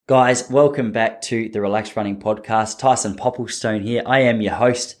Guys, welcome back to the Relaxed Running Podcast. Tyson Popplestone here. I am your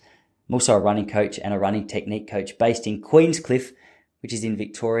host. I'm also a running coach and a running technique coach based in Queenscliff, which is in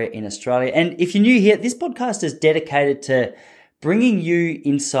Victoria in Australia. And if you're new here, this podcast is dedicated to bringing you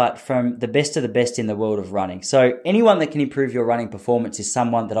insight from the best of the best in the world of running. So anyone that can improve your running performance is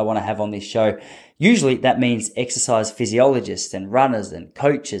someone that I want to have on this show. Usually that means exercise physiologists and runners and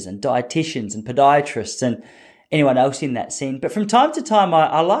coaches and dietitians and podiatrists and anyone else in that scene. But from time to time,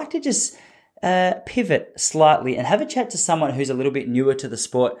 I like to just pivot slightly and have a chat to someone who's a little bit newer to the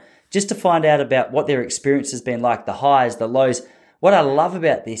sport, just to find out about what their experience has been like, the highs, the lows. What I love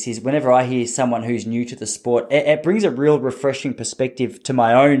about this is whenever I hear someone who's new to the sport, it brings a real refreshing perspective to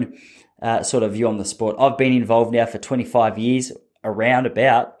my own sort of view on the sport. I've been involved now for 25 years, around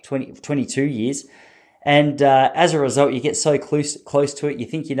about 22 years. And as a result, you get so close to it, you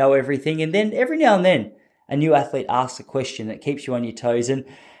think you know everything. And then every now and then, a new athlete asks a question that keeps you on your toes. And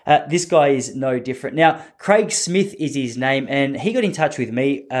this guy is no different. Now, Craig Smith is his name, and he got in touch with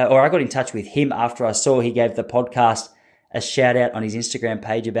me, or I got in touch with him after I saw he gave the podcast a shout out on his Instagram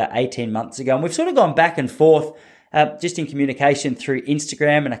page about 18 months ago. And we've sort of gone back and forth just in communication through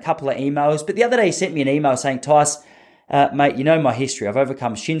Instagram and a couple of emails. But the other day he sent me an email saying, Tice, mate, you know my history. I've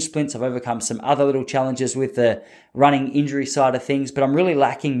overcome shin splints. I've overcome some other little challenges with the running injury side of things, but I'm really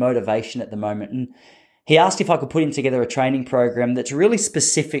lacking motivation at the moment. And he asked if I could put him together a training program that's really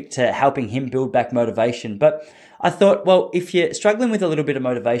specific to helping him build back motivation. But I thought, well, if you're struggling with a little bit of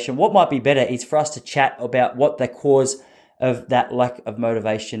motivation, what might be better is for us to chat about what the cause of that lack of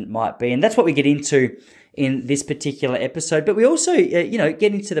motivation might be. And that's what we get into in this particular episode. But we also,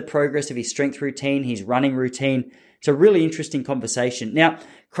 get into the progress of his strength routine, his running routine. It's a really interesting conversation. Now,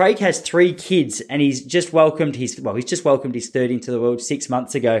 Craig has 3 kids and he's just welcomed his third into the world 6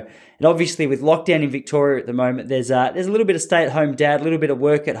 months ago. And obviously with lockdown in Victoria at the moment, there's a little bit of stay-at-home dad, a little bit of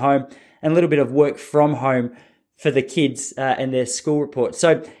work at home and a little bit of work from home for the kids and their school report.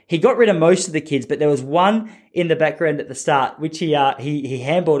 So he got rid of most of the kids, but there was one in the background at the start, which he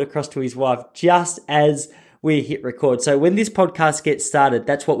handballed across to his wife just as we hit record. So when this podcast gets started,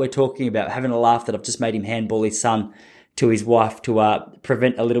 that's what we're talking about, having a laugh that I've just made him handball his son to his wife to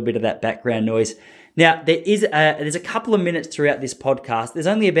prevent a little bit of that background noise. Now, there's a couple of minutes throughout this podcast. There's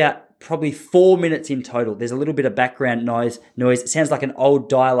only about probably 4 minutes in total. There's a little bit of background noise. It sounds like an old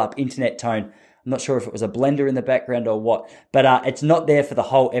dial-up internet tone. I'm not sure if it was a blender in the background or what, but it's not there for the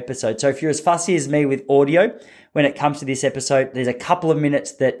whole episode. So if you're as fussy as me with audio, when it comes to this episode, there's a couple of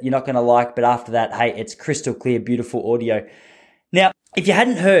minutes that you're not going to like, but after that, hey, it's crystal clear, beautiful audio. Now, if you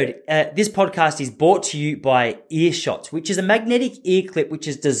hadn't heard, this podcast is brought to you by Earshots, which is a magnetic ear clip which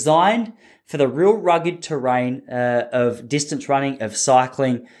is designed for the real rugged terrain of distance running, of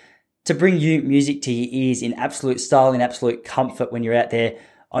cycling, to bring you music to your ears in absolute style, in absolute comfort when you're out there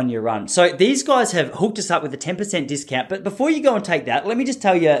on your run. So these guys have hooked us up with a 10% discount. But before you go and take that, let me just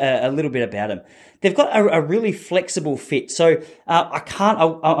tell you a little bit about them. They've got a really flexible fit. So I'm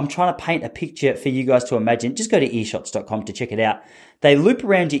trying to paint a picture for you guys to imagine. Just go to earshots.com to check it out. They loop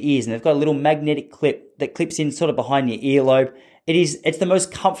around your ears and they've got a little magnetic clip that clips in sort of behind your earlobe. It's the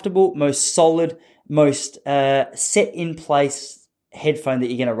most comfortable, most solid, most set in place headphone that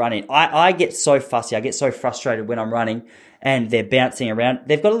you're going to run in. I get so fussy. I get so frustrated when I'm running and they're bouncing around.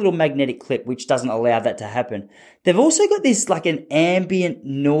 They've got a little magnetic clip which doesn't allow that to happen. They've also got this like an ambient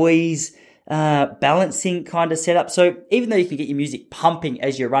noise balancing kind of setup. So even though you can get your music pumping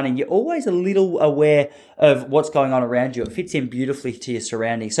as you're running, you're always a little aware of what's going on around you. It fits in beautifully to your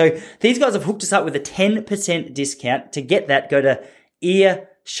surroundings. So these guys have hooked us up with a 10% discount. To get that, go to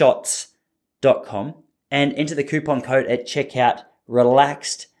earshots.com and enter the coupon code at checkout,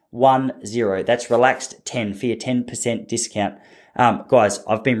 relaxed10. That's relaxed10 for your 10% discount. Guys,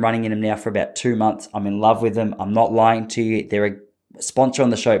 I've been running in them now for about 2 months. I'm in love with them. I'm not lying to you. They're a sponsor on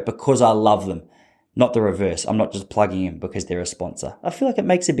the show because I love them, not the reverse. I'm not just plugging them because they're a sponsor. I feel like it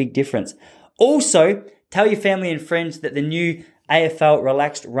makes a big difference. Also, tell your family and friends that the new AFL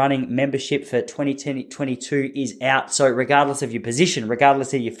Relaxed Running membership for 2022 is out. So regardless of your position,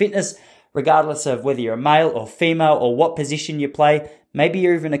 regardless of your fitness, regardless of whether you're a male or female or what position you play, maybe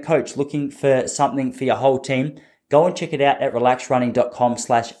you're even a coach looking for something for your whole team, go and check it out at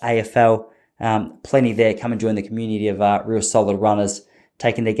relaxedrunning.com/AFL. Plenty there. Come and join the community of real solid runners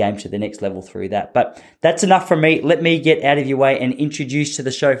taking their game to the next level through that. But that's enough from me. Let me get out of your way and introduce to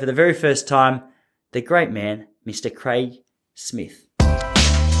the show for the very first time, the great man, Mr. Craig Smith.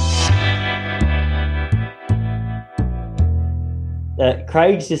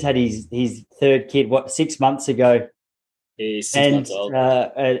 Craig's just had his third kid, 6 months ago? He's 6 months old.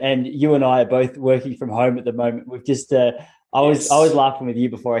 And you and I are both working from home at the moment. We've just, I was laughing with you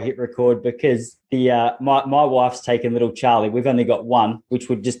before I hit record because my wife's taken little Charlie. We've only got one, which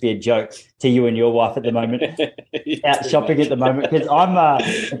would just be a joke to you and your wife at the moment. Out shopping at the moment because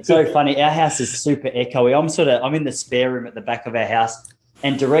it's so funny. Our house is super echoey. I'm in the spare room at the back of our house,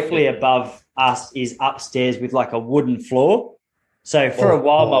 and directly above us is upstairs with like a wooden floor. So for a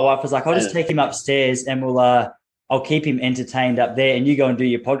while, my wife was like, "I'll just take him upstairs and I'll keep him entertained up there, and you go and do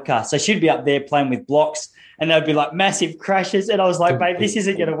your podcast." So she'd be up there playing with blocks, and there'd be like massive crashes. And I was like, "Babe, this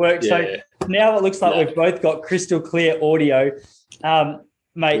isn't going to work." So now it looks like we've both got crystal clear audio.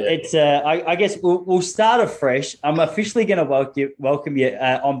 Mate, it's I guess we'll start afresh. I'm officially going to welcome you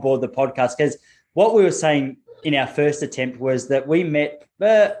on board the podcast because what we were saying in our first attempt was that we met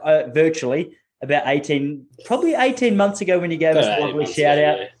virtually about 18 months ago when you gave us a lovely shout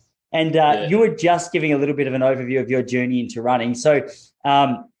out. Yeah. And you were just giving a little bit of an overview of your journey into running. So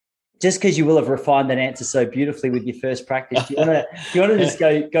just because you will have refined that answer so beautifully with your first practice, do you want to just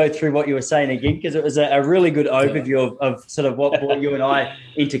go through what you were saying again? Because it was a really good overview of sort of what brought you and I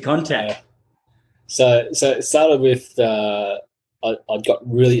into contact. So it started with I got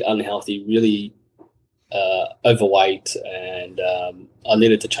really unhealthy, really overweight, and I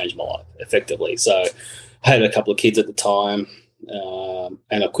needed to change my life effectively. So I had a couple of kids at the time,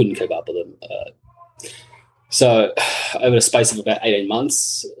 and I couldn't keep up with them. So over the space of about 18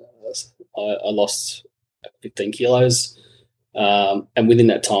 months, I lost 15 kilos. And within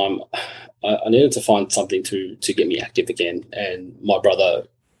that time, I needed to find something to get me active again. And my brother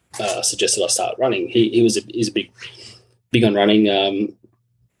suggested I start running. He's big on running.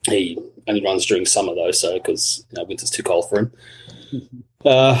 He only runs during summer though, so because winter's too cold for him.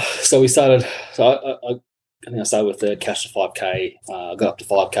 So we started. So I think I started with the cash to 5K. I got up to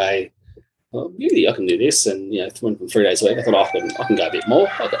 5K. Well, really, I can do this, and went from 3 days a week. I thought I can go a bit more.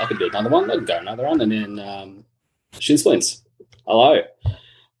 I could do another one. I can go another one, and then shin splints. Hello.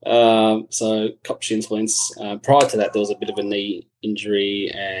 So copped shin splints. Prior to that, there was a bit of a knee injury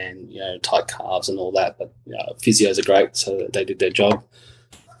and tight calves and all that. But physios are great, so they did their job.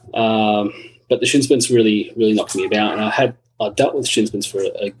 But the shin splints really knocked me about, and I dealt with shin splints for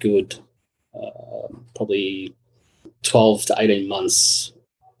a good probably 12 to 18 months.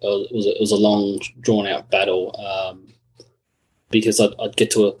 It was a long, drawn-out battle because I'd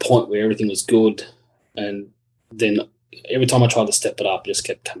get to a point where everything was good, and then every time I tried to step it up, it just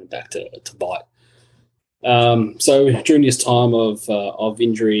kept coming back to bite. So during this time of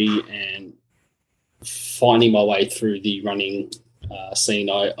injury and finding my way through the running scene,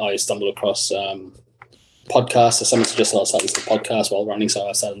 I stumbled across podcasts. So someone suggested I start listening to podcasts while running, so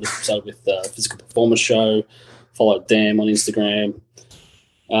I started with the Physical Performance Show, followed them on Instagram.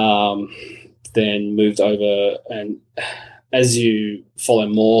 Then moved over, and as you follow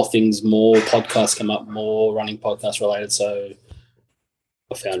more podcasts come up, more running podcasts related. So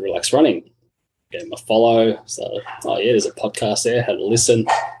I found Relax Running, gave them a follow. So, there's a podcast there, had a listen.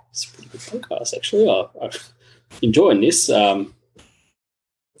 It's a pretty good podcast, actually. I'm enjoying this. And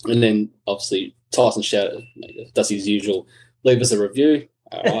then obviously Tyson does his usual, leave us a review.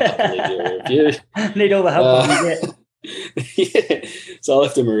 All right, I can leave you a review. Need all the help I can get. Yeah, so I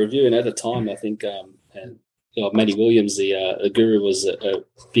left him a review, and at the time, I think, Matty Williams, the guru, was a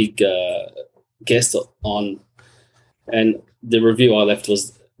big guest on, and the review I left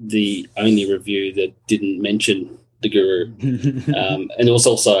was the only review that didn't mention the guru, and it was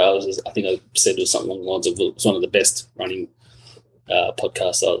also I think I said it was something along the lines of it was one of the best running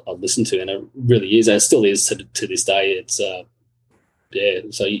podcasts I've listened to, and it really is, and it still is to this day. It's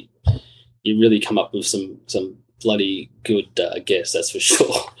so you really come up with some bloody good guess, that's for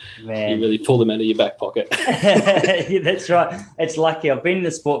sure. Man. You really pull them out of your back pocket. Yeah, that's right. It's lucky. I've been in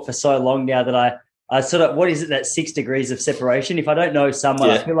the sport for so long now that I sort of, what is it, that 6 degrees of separation? If I don't know someone,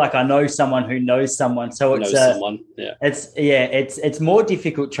 I feel like I know someone who knows someone. So it's more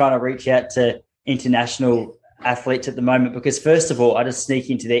difficult trying to reach out to international athletes at the moment because, first of all, I just sneak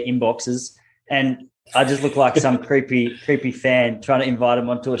into their inboxes and I just look like some creepy fan trying to invite them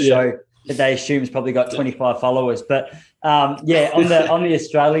onto a show that they assume has probably got 25 followers. But on the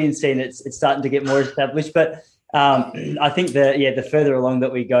Australian scene, it's starting to get more established. But I think the further along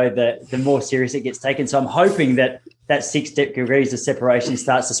that we go, the more serious it gets taken. So I'm hoping that 6 degrees of separation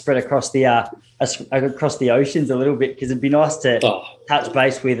starts to spread across the oceans a little bit, because it'd be nice to touch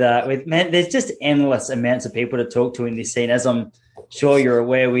base with man. There's just endless amounts of people to talk to in this scene, as I'm sure you're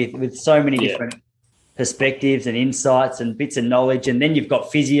aware, with so many different perspectives and insights and bits of knowledge, and then you've got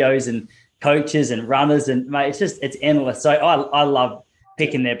physios and coaches and runners, and mate, it's endless. So I love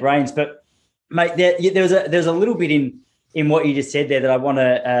picking their brains. But mate, there's a little bit in what you just said there that I want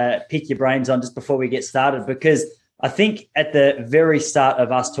to pick your brains on just before we get started, because I think at the very start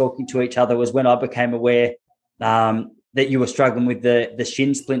of us talking to each other was when I became aware that you were struggling with the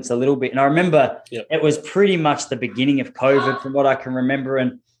shin splints a little bit. And I remember It was pretty much the beginning of COVID from what I can remember.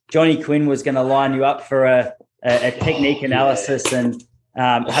 And Johnny Quinn was going to line you up for a technique analysis and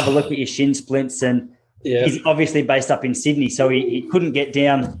have a look at your shin splints. And he's obviously based up in Sydney, so he couldn't get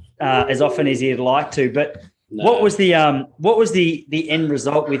down as often as he'd like to. But what was the end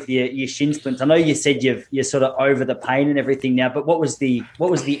result with your shin splints? I know you said you're sort of over the pain and everything now, but what was the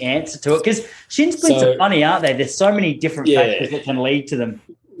answer to it? Because shin splints are funny, aren't they? There's so many different factors that can lead to them.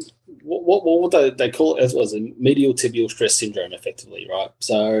 What they call it was a medial tibial stress syndrome, effectively, right?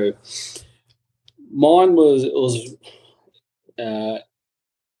 So mine was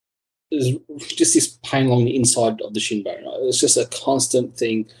just this pain along the inside of the shin bone. Right? It was just a constant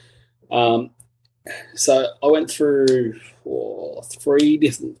thing. So I went through 3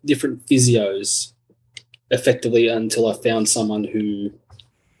 different physios effectively until I found someone who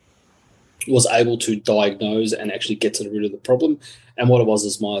was able to diagnose and actually get to the root of the problem. And what it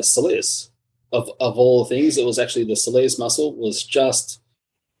was my soleus. Of all things, it was actually the soleus muscle was just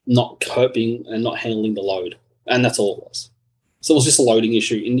not coping and not handling the load. And that's all it was. So it was just a loading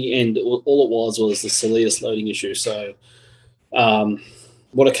issue. In the end, all it was the soleus loading issue. So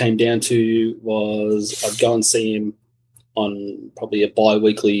what it came down to was I'd go and see him on probably a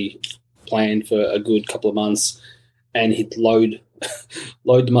bi-weekly plan for a good couple of months, and he'd load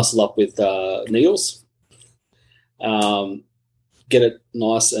the muscle up with needles, get it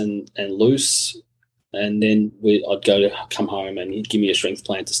nice and loose, and then I'd come home and he'd give me a strength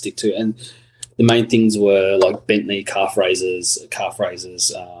plan to stick to. And the main things were like bent knee calf raises,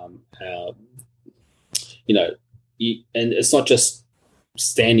 and it's not just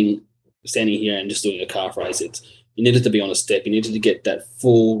standing here and just doing a calf raise. You needed to be on a step. You needed to get that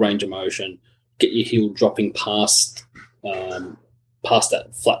full range of motion, get your heel dropping past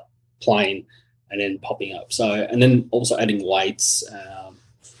that flat plane and then popping up. So, and then also adding weights.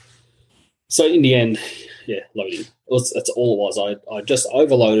 So in the end, loading. That's all it was. I just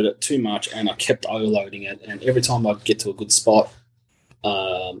overloaded it too much, and I kept overloading it. And every time I'd get to a good spot,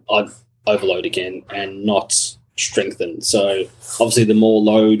 I'd overload again and not strengthen. So obviously, the more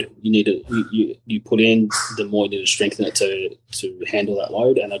load you put in, the more you need to strengthen it to handle that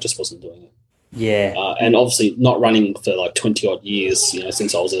load. And I just wasn't doing it. Yeah. And obviously, not running for like 20 odd years.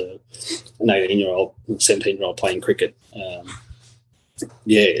 Since I was an 18-year-old, 17-year-old playing cricket.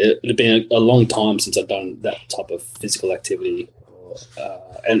 It had been a long time since I'd done that type of physical activity,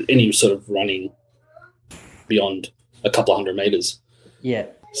 and any sort of running beyond a couple of 100 meters. Yeah.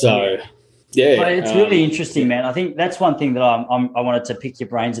 So, it's really interesting, man. I think that's one thing that I wanted to pick your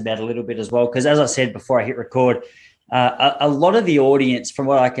brains about a little bit as well, because as I said before I hit record, a lot of the audience, from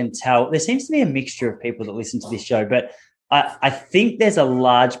what I can tell, there seems to be a mixture of people that listen to this show, but I think there's a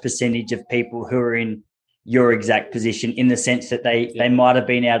large percentage of people who are in your exact position, in the sense that they might have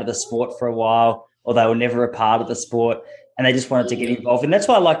been out of the sport for a while, or they were never a part of the sport and they just wanted to get involved. And that's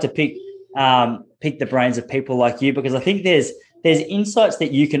why I like to pick the brains of people like you, because I think there's insights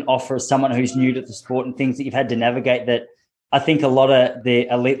that you can offer as someone who's new to the sport and things that you've had to navigate that I think a lot of the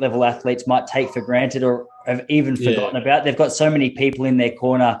elite level athletes might take for granted or have even forgotten about. They've got so many people in their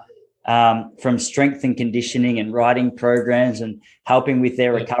corner, from strength and conditioning and writing programs and helping with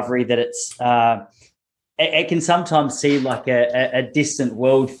their recovery, that it can sometimes seem like a distant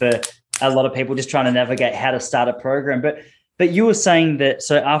world for a lot of people just trying to navigate how to start a program. But you were saying that,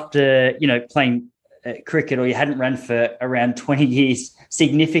 so after, playing cricket, or you hadn't run for around 20 years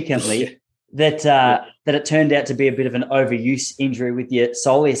significantly, that it turned out to be a bit of an overuse injury with your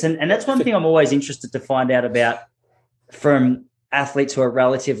soleus. And that's one thing I'm always interested to find out about from athletes who are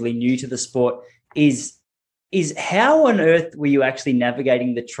relatively new to the sport is how on earth were you actually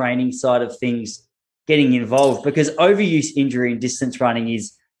navigating the training side of things, getting involved? Because overuse injury in distance running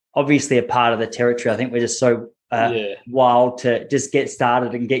is obviously a part of the territory. I think we're just so wild to just get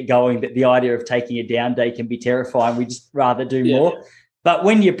started and get going that the idea of taking a down day can be terrifying. We just rather do more. But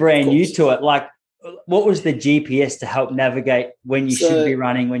when you're brand new to it, like, what was the GPS to help navigate when you should be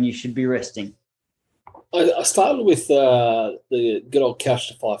running, when you should be resting? I started with the good old Couch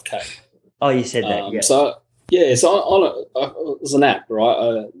to 5K. Oh, you said that, So it was an app, right?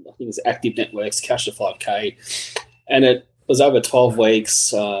 I think it's Active Networks, Couch to 5K. And it was over 12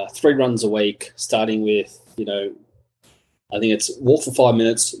 weeks, 3 runs a week, starting with, I think it's walk for 5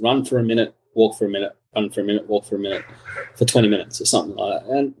 minutes, run for a minute, walk for a minute, run for a minute, walk for a minute, for 20 minutes or something like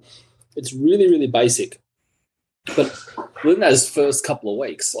that. And it's really, really basic. But within those first couple of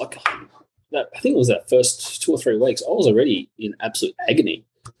weeks, I think it was that first 2 or 3 weeks, I was already in absolute agony.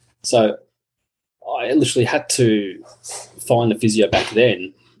 So I literally had to find a physio back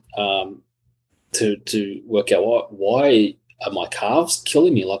then to work out why are my calves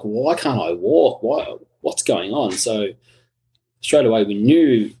killing me? Like, why can't I walk? What's going on? So straight away we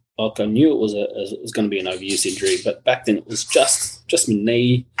knew. Like, I knew it was going to be an overuse injury, but back then it was just my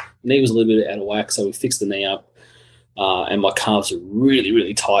knee. Knee was a little bit out of whack, so we fixed the knee up, and my calves are really,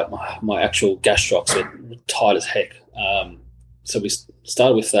 really tight. My actual gastrocs are tight as heck. So we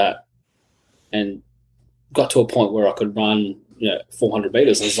started with that, and got to a point where I could run, 400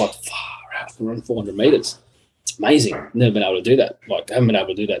 meters. I was like, I can run 400 meters. It's amazing. Never been able to do that. Like, I haven't been able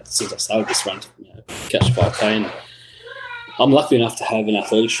to do that since I started this run, catch 5K. And I'm lucky enough to have an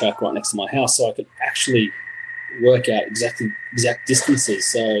athletics track right next to my house, so I could actually work out exact distances.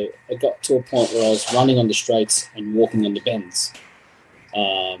 So I got to a point where I was running on the straights and walking on the bends.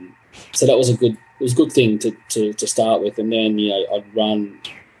 So that was a good thing to start with. And then I'd run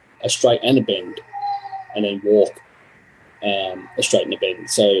a straight and a bend, and then walk a straight and a bend.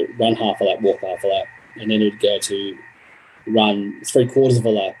 So run half a lap, walk half a lap, and then it would go to run 3/4 of a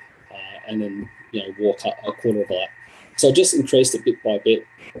lap, and then walk a quarter of a lap. So I just increased it bit by bit,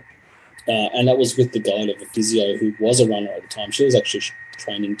 and that was with the guide of a physio who was a runner at the time. She was actually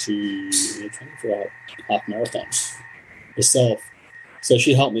training for a half marathon herself, so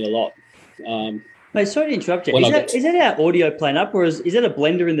she helped me a lot. Mate, sorry to interrupt you. Is that our audio playing up, or is that a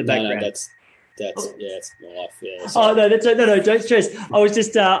blender in the background? No, that's it's my life. Yeah. Oh no, don't stress. I was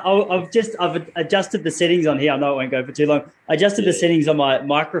just I've adjusted the settings on here. I know it won't go for too long. I adjusted the settings on my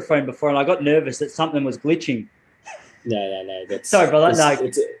microphone before, and I got nervous that something was glitching. No. Sorry, brother. No,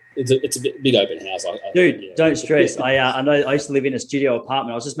 it's a big open house. Dude, don't stress. I know I used to live in a studio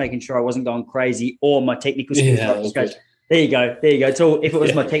apartment. I was just making sure I wasn't going crazy or my technical skills were scratched. There you go. It's all. If it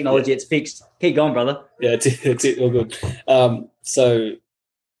was my technology, it's fixed. Keep going, brother. Yeah, it's all good. So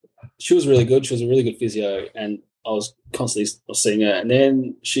she was really good. She was a really good physio, and I was constantly seeing her. And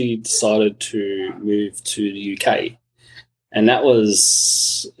then she decided to move to the UK, and that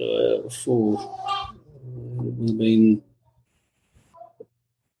was been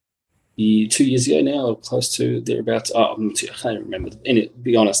 2 years ago now, or close to thereabouts. I can't remember. And to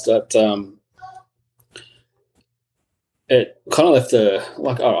be honest, that it kind of left her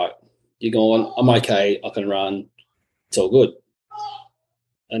like, all right, you're going, I'm okay, I can run, it's all good.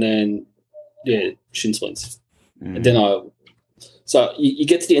 And then, shin splints. And then so you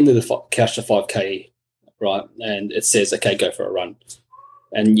get to the end of the Couch to 5K, right? And it says, okay, go for a run.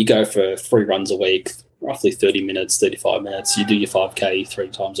 And you go for 3 runs a week, roughly 30 minutes, 35 minutes. You do your 5K 3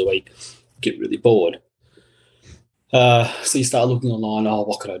 times a week, get really bored. So you start looking online,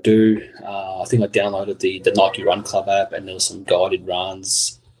 what could I do? I think I downloaded the Nike Run Club app, and there was some guided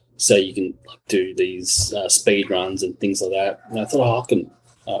runs. So you can do these speed runs and things like that. And I thought, I can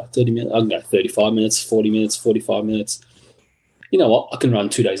 30 minutes, I can go 35 minutes, 40 minutes, 45 minutes. You know what? I can run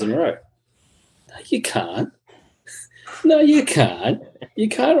 2 days in a row. No, you can't. No, you can't. You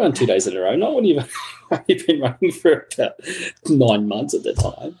can't run 2 days in a row. Not when you've been running for about 9 months at the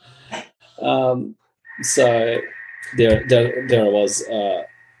time. So there I was.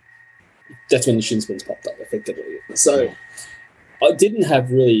 That's when the shin splints popped up, effectively. So I didn't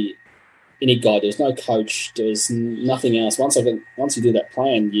have really any guide. There was no coach. There was nothing else. Once you do that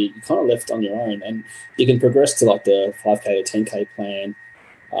plan, you kind of left on your own, and you can progress to like the 5K or 10K plan,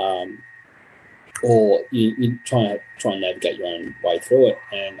 or you try and navigate your own way through it.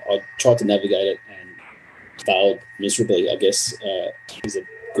 And I tried to navigate it and failed miserably, I guess, is a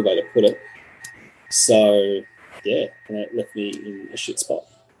good way to put it. So and it left me in a shit spot.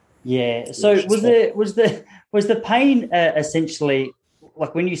 Yeah. So was the pain essentially,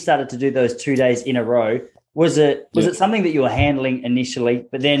 like when you started to do those 2 days in a row? Was it something that you were handling initially,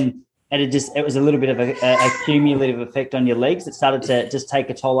 but then it was a little bit of a cumulative effect on your legs? It started to just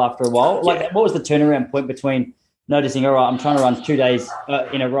take a toll after a while. Like, what was the turnaround point between noticing, all right, I'm trying to run 2 days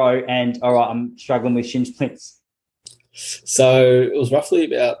in a row, and all right, I'm struggling with shin splints? So it was roughly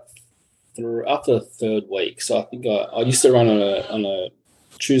about after the 3rd week. So I think I used to run on a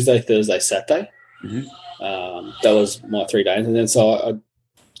Tuesday, Thursday, Saturday. Mm-hmm. That was my 3 days, and then so I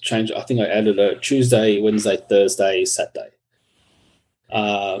changed. I think I added a Tuesday, Wednesday, Thursday, Saturday.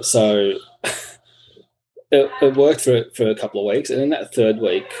 So it worked for a couple of weeks, and then that 3rd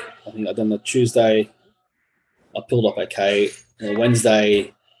week, I think I done the Tuesday. I pulled up okay. And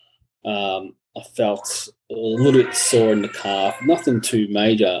Wednesday, I felt a little bit sore in the calf. Nothing too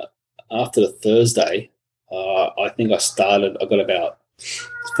major. After the Thursday, I think I got about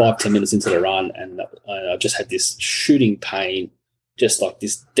 5-10 minutes into the run, and I just had this shooting pain, just like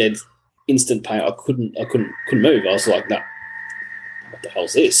this dead instant pain. I couldn't move. I was like, no, what the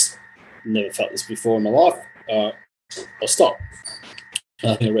hell's this? never felt this before in my life. I'll stop.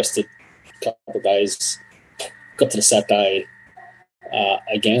 I think I rested a couple of days. Got to the Saturday.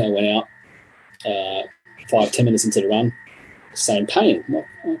 Again, I went out 5-10 minutes into the run. Same pain. I'm like,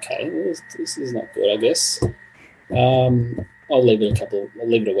 okay, this is not good, I guess. I'll leave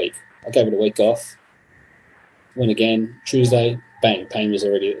it a week. I gave it a week off. Went again Tuesday. Bang, pain was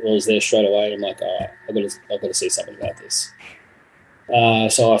there straight away. I'm like, all right, I've got to see something about this.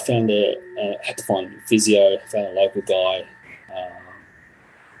 So I had to find a physio. Found a local guy.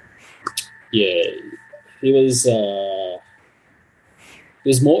 He was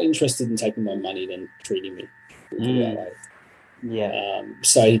more interested in taking my money than treating me. That way. Yeah.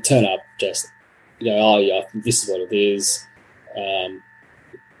 So he turned up just, oh yeah, this is what it is.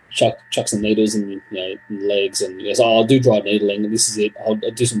 Chuck some needles in legs, and he goes, oh, I'll do dry needling. This is it. I'll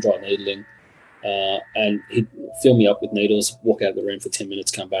do some dry needling. And he'd fill me up with needles, walk out of the room for 10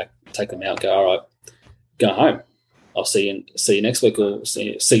 minutes, come back, take them out, go, all right, go home. I'll see you next week, or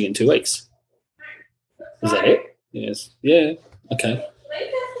see you in 2 weeks. Is that it? Yes. Yeah. Okay.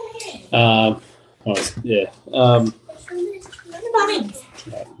 Yeah.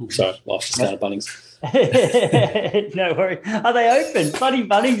 Sorry, wife's just going to Bunnings. No worry. Are they open? Bloody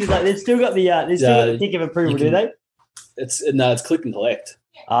Bunnings is like they've still got the tick of approval, do they? It's click and collect.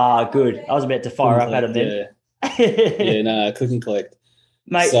 Ah, good. I was about to fire up at them then. Yeah, no, click and collect.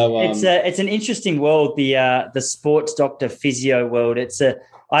 Mate, so, it's an interesting world, the sports doctor physio world.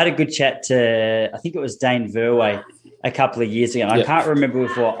 I had a good chat to, I think it was Dane Verway a couple of years ago. I can't remember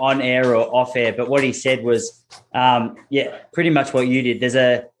if we were on air or off air, but what he said was, pretty much what you did.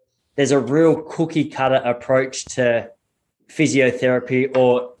 There's a real cookie cutter approach to physiotherapy,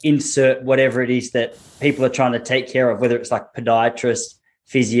 or insert whatever it is that people are trying to take care of, whether it's like podiatrists,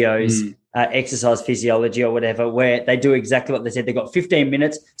 physios, exercise physiology or whatever, where they do exactly what they said. They got 15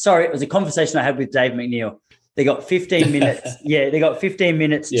 minutes. Sorry, it was a conversation I had with Dave McNeil. They got 15 minutes. They got 15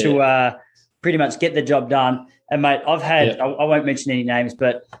 minutes to pretty much get the job done. And mate, I've had, I won't mention any names,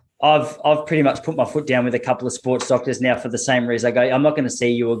 but I've pretty much put my foot down with a couple of sports doctors now for the same reason. I go, I'm not going to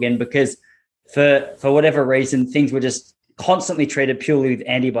see you again, because for whatever reason, things were just constantly treated purely with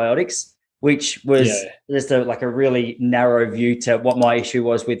antibiotics, which was just a really narrow view to what my issue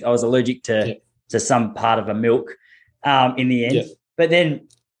was with. I was allergic to some part of a milk in the end. But then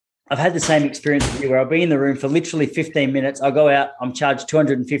I've had the same experience with you, where I'll be in the room for literally 15 minutes. I'll go out, I'm charged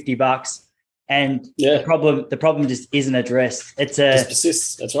 $250, and the problem just isn't addressed. It just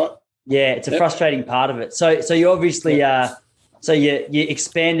persists. That's right. Yeah, it's a frustrating part of it. So you obviously you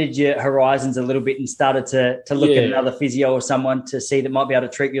expanded your horizons a little bit and started to look at another physio or someone to see that might be able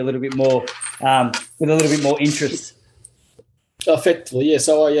to treat you a little bit more with a little bit more interest. Effectively, yeah.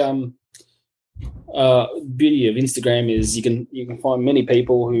 So beauty of Instagram is you can find many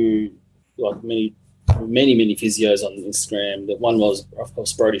people who, like many physios on Instagram. That one was, of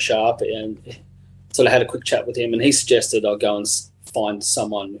course, Brody Sharp, and sort of had a quick chat with him, and he suggested I go and find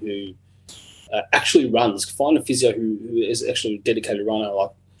someone who actually runs. Find a physio who is actually a dedicated runner.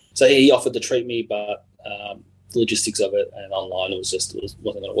 So he offered to treat me, but the logistics of it and online, it wasn't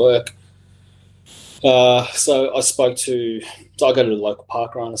going to work. So I go to the local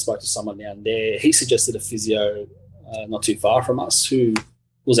park run. I spoke to someone down there. He suggested a physio not too far from us who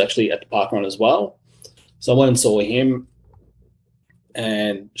was actually at the park run as well. So I went and saw him,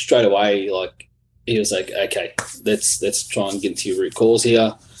 and straight away, he was like, okay, let's try and get into your root cause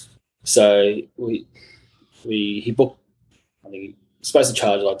here. So he booked, I think he was supposed to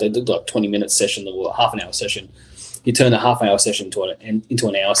charge, they did 20-minute session or half an hour session. He turned a half-hour session into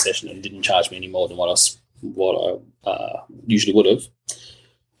an hour session and didn't charge me any more than what I usually would have.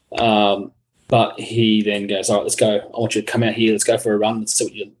 But he then goes, all right, let's go. I want you to come out here. Let's go for a run. Let's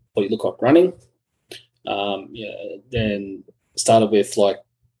see what you look like running. Then started with I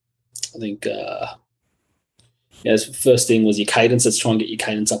think the first thing was your cadence. Let's try and get your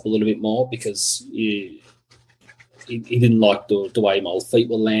cadence up a little bit more, because he didn't like the way my feet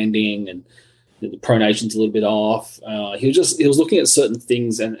were landing, and the pronation's a little bit off. He was looking at certain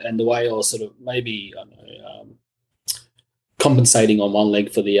things, and the way I was sort of maybe compensating on one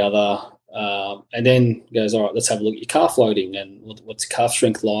leg for the other, and then goes, all right, let's have a look at your calf loading and what's your calf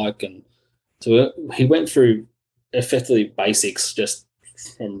strength like. And so he went through effectively basics, just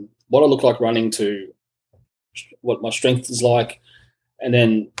from what I look like running to what my strength is like. And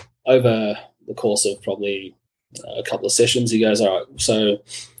then over the course of probably a couple of sessions, he goes, all right, so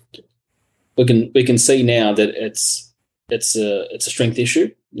we can see now that it's a strength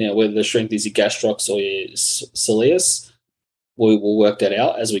issue. Now, whether the strength is your gastrocs or your soleus, we will work that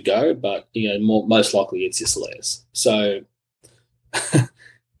out as we go. But most likely it's your soleus. So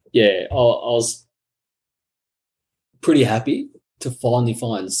yeah, I was pretty happy to finally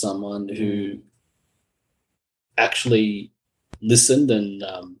find someone who actually listened and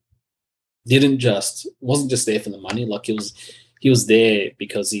wasn't just there for the money. Like he was there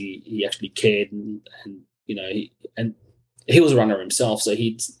because he actually cared, and you know, he was a runner himself, so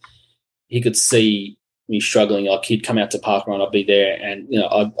he could see me struggling. Like he'd come out to park run, I'd be there, and you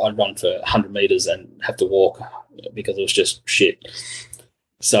know, I'd run for 100 meters and have to walk because it was just shit.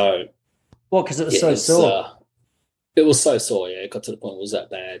 So, well, because it was so sore. It was so sore. Yeah, it got to the point it was that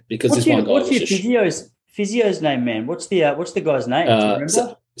bad because What's this one guy what's was your just physio's name, man? What's the guy's name? Do you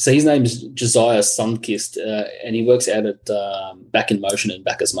remember? So his name is Josiah Sundquist, and he works out at Back in Motion in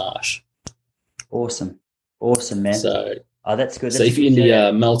Bacchus Marsh. Awesome, man. So, that's good. So if you're in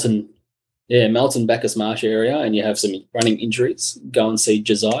the Melton Bacchus Marsh area, and you have some running injuries, go and see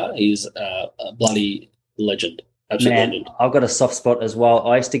Josiah. He's a bloody legend. Absolute legend. I've got a soft spot as well.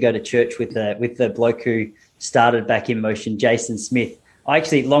 I used to go to church with the bloke who started Back in Motion, Jason Smith. I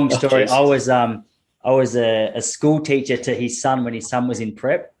actually, long story, I was a school teacher to his son when his son was in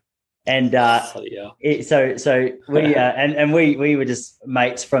prep, and so we and we were just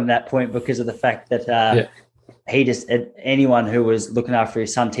mates from that point because of the fact that he just, anyone who was looking after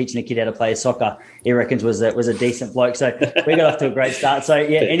his son, teaching a kid how to play soccer, he reckons was a decent bloke. So we got off to a great start. So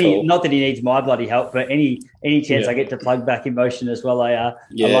cool. Not that he needs my bloody help, but any chance I get to plug Back in Motion as well, I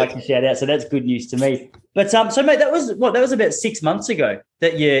like to shout out. So that's good news to me. But so mate, that was about 6 months ago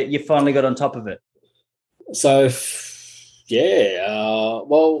that you finally got on top of it. So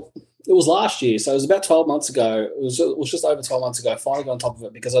well, it was last year. So it was about 12 months ago. It was just over 12 months ago. I finally got on top of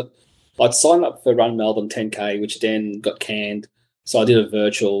it because I'd signed up for Run Melbourne 10K, which then got canned. So I did a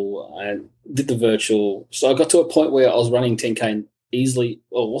virtual and did the virtual. So I got to a point where I was running 10K easily.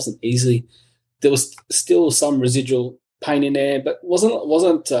 Well, it wasn't easily. There was still some residual pain in there, but wasn't.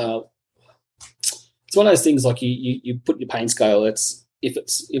 It's one of those things like you put your pain scale. If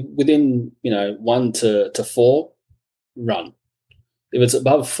within 1 to 4, run. If it's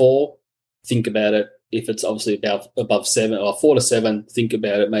above 4, think about it. If it's obviously above 7 or 4 to 7, think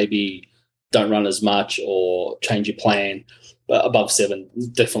about it. Maybe don't run as much or change your plan. But above 7,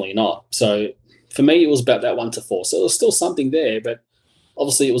 definitely not. So for me, it was about that 1 to 4. So it was still something there, but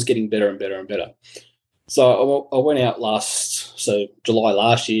obviously it was getting better and better and better. So I went out July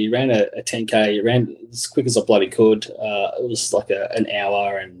last year, ran a 10K, ran as quick as I bloody could. It was like an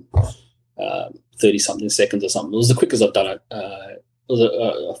hour and 30-something seconds or something. It was the quickest I've done it. I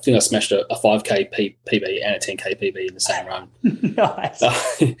think I smashed a 5K PB and a 10K PB in the same run. Nice. So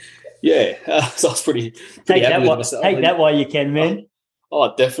I was pretty take happy that with myself. Take that while you can, man.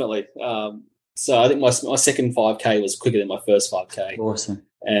 Oh, definitely. So I think my second 5K was quicker than my first 5K. Awesome.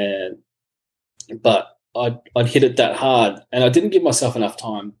 But I'd hit it that hard, and I didn't give myself enough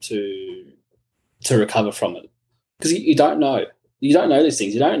time to recover from it because you don't know. You don't know these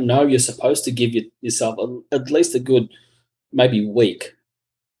things. You don't know you're supposed to give yourself at least a good maybe week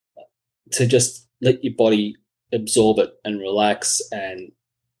to just let your body absorb it and relax and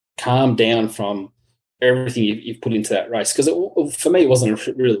calm down from everything you've put into that race. Because for me, it wasn't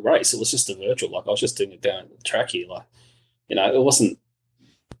a real race. It was just a virtual. Like I was just doing it down the track here. Like, it wasn't.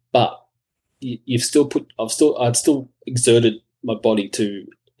 But I'd still exerted my body to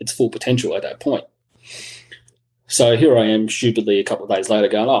its full potential at that point. So here I am, stupidly, a couple of days later,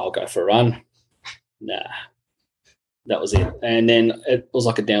 going, I'll go for a run. Nah, that was it. And then it was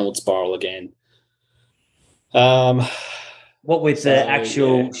like a downward spiral again. What with the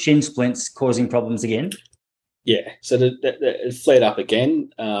actual shin splints causing problems again? Yeah, so it flared up again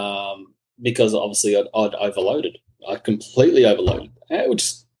because obviously I'd overloaded. I completely overloaded,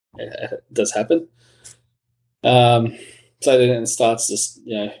 which does happen. So then it starts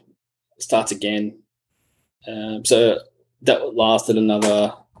again. So that lasted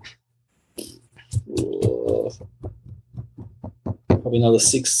probably another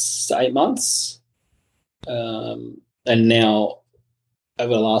 6 to 8 months. And now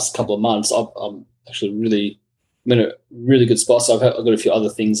over the last couple of months, I'm actually I'm in a really good spot. So I've got a few other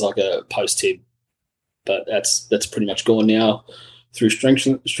things like a post tib, but that's pretty much gone now through strength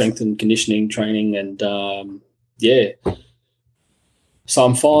and conditioning training. And so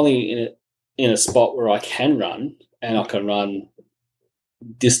I'm finally in a spot where I can run, and I can run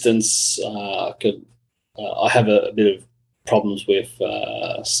distance. I have a bit of problems with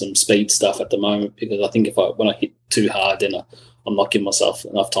some speed stuff at the moment because I think when I hit too hard, then I'm not giving myself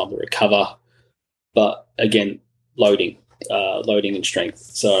enough time to recover. But again, loading and strength.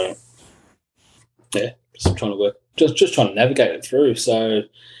 So yeah, just trying to work, just trying to navigate it through. So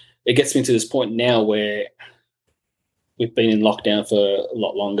it gets me to this point now where we've been in lockdown for a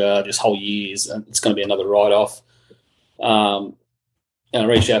lot longer. This whole year's, and it's going to be another write-off. And I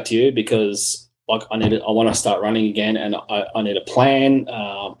reached out to you because like I want to start running again, and I need a plan,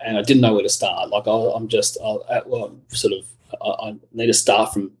 and I didn't know where to start. Like I need to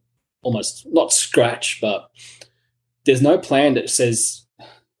start from almost not scratch, but there's no plan that says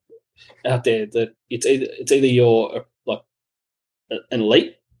out there that it's either you're like an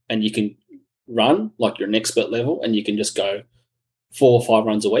elite and you can run like you're an expert level and you can just go 4 or 5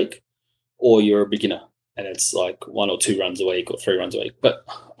 runs a week, or you're a beginner and it's like 1 or 2 runs a week or 3 runs a week. But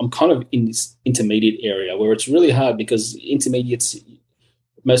I'm kind of in this intermediate area where it's really hard because intermediates,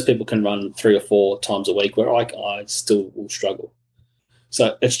 most people can run 3 or 4 times a week, where I still will struggle.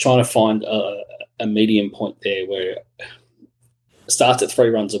 So it's trying to find a medium point there where it starts at 3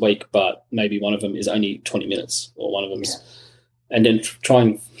 runs a week, but maybe one of them is only 20 minutes or one of them's, and then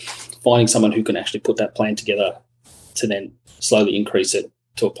finding someone who can actually put that plan together to then slowly increase it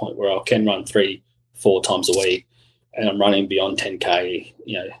to a point where I can run 3-4 times a week and I'm running beyond 10K,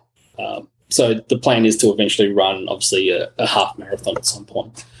 so the plan is to eventually run obviously a half marathon at some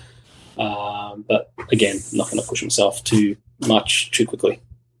point. But again, I'm not going to push myself too much too quickly.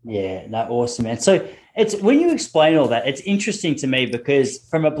 Yeah, no, awesome, man. So it's when you explain all that, it's interesting to me because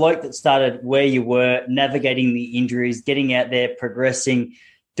from a bloke that started where you were, navigating the injuries, getting out there, progressing,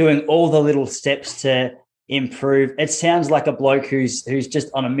 doing all the little steps to improve, it sounds like a bloke who's just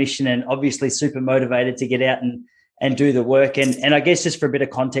on a mission and obviously super motivated to get out and do the work. And I guess just for a bit of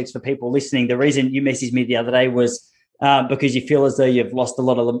context for people listening, the reason you messaged me the other day was because you feel as though you've lost a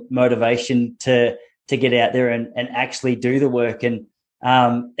lot of motivation to get out there and actually do the work. And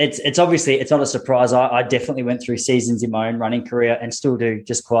it's obviously, it's not a surprise. I definitely went through seasons in my own running career and still do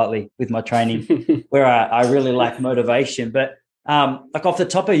just quietly with my training where I really lack motivation. But like off the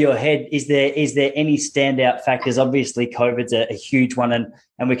top of your head, is there any standout factors? Obviously COVID's a huge one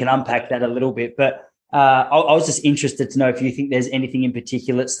and we can unpack that a little bit, but I was just interested to know if you think there's anything in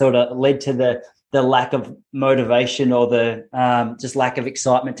particular that sort of led to the lack of motivation or the just lack of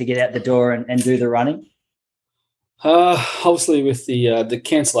excitement to get out the door and do the running? Obviously with the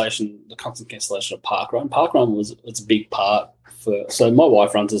cancellation, the constant cancellation of Parkrun was a big part so my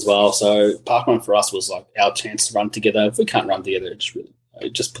wife runs as well. So Parkrun for us was like our chance to run together. If we can't run together, it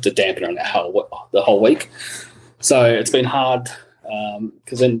just puts a dampener on the whole week. So it's been hard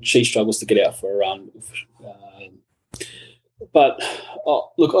because then she struggles to get out for a run. But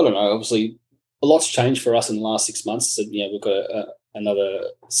look, I don't know. Obviously, a lot's changed for us in the last 6 months. So, we've got another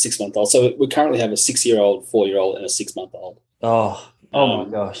 6-month-old. So we currently have a 6-year-old, 4-year-old, and a 6-month-old. Oh my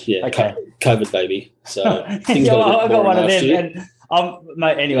gosh! Yeah, okay. COVID baby. So I've got one of them. And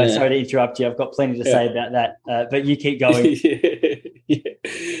mate, anyway, sorry to interrupt you. I've got plenty to say about that, but you keep going.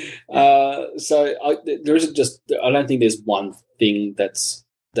 So there isn't just. I don't think there's one thing that's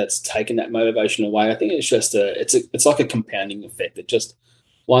taken that motivation away. I think it's just it's like a compounding effect. That just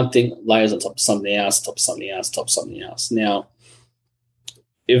one thing layers on top of something else, top of something else, top of something else. Now,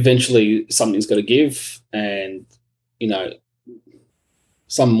 eventually, something's got to give, and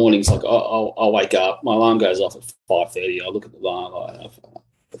some mornings like I'll wake up, my alarm goes off at 5:30. I look at the alarm,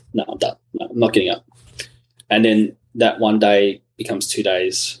 no, I'm done. No, I'm not getting up. And then that one day becomes 2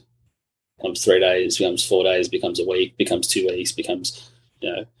 days, becomes 3 days, becomes 4 days, becomes a week, becomes 2 weeks, becomes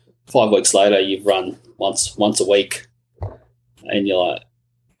 5 weeks later you've run once a week, and you're like,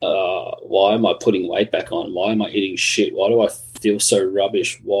 why am I putting weight back on? Why am I eating shit? Why do I feel so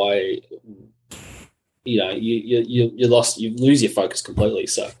rubbish? Why? You lose your focus completely.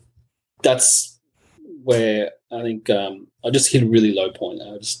 So that's where I think I just hit a really low point.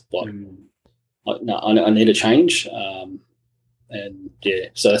 I just I need a change, and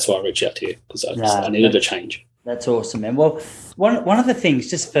so that's why I reached out to you because I needed a change. That's awesome, man. Well, one of the things,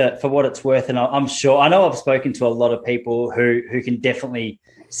 just for what it's worth, and I know I've spoken to a lot of people who can definitely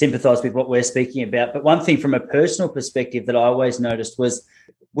sympathise with what we're speaking about. But one thing from a personal perspective that I always noticed was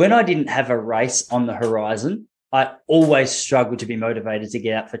when I didn't have a race on the horizon, I always struggled to be motivated to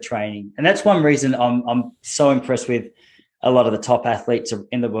get out for training. And that's one reason I'm so impressed with a lot of the top athletes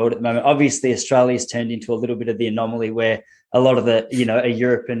in the world at the moment. Obviously, Australia's turned into a little bit of the anomaly where a lot of the,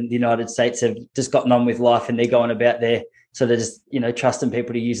 Europe and the United States have just gotten on with life and they're going about their sort of just, trusting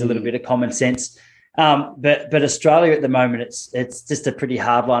people to use a little bit of common sense. But Australia at the moment, it's just a pretty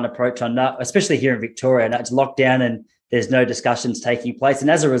hardline approach on that, especially here in Victoria. Now it's locked down and there's no discussions taking place.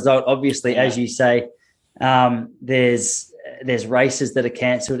 And as a result, obviously, as you say, there's races that are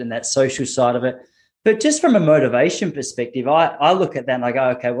cancelled and that social side of it. But just from a motivation perspective, I look at that and I go,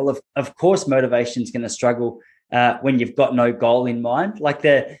 okay, well, of course, motivation is going to struggle when you've got no goal in mind. Like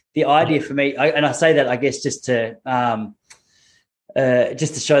the idea for me, and I say that, I guess, just to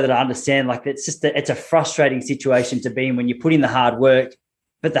show that I understand, like it's a frustrating situation to be in when you put in the hard work,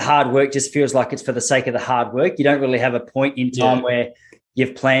 but the hard work just feels like it's for the sake of the hard work. You don't really have a point in time where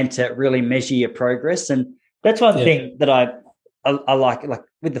you've planned to really measure your progress. And that's one thing that I like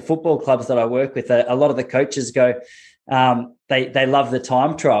with the football clubs that I work with. A lot of the coaches go, they love the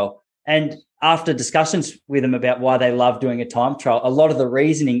time trial. And after discussions with them about why they love doing a time trial, a lot of the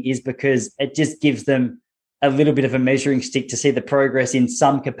reasoning is because it just gives them a little bit of a measuring stick to see the progress in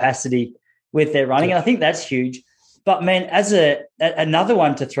some capacity with their running. And I think that's huge. But, man, as another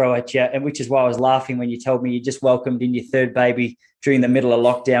one to throw at you, and which is why I was laughing when you told me you just welcomed in your third baby during the middle of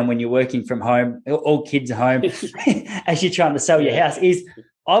lockdown when you're working from home, all kids home, as you're trying to sell your house, is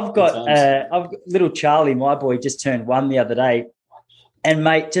I've got little Charlie, my boy, just turned 1 the other day. And,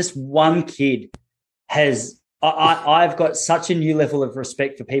 mate, just one kid I've got such a new level of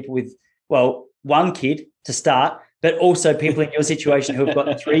respect for people with, well, one kid to start, but also people in your situation who have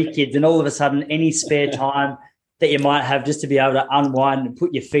got 3 kids, and all of a sudden any spare time that you might have just to be able to unwind and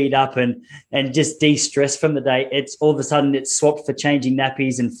put your feet up and just de-stress from the day, it's all of a sudden it's swapped for changing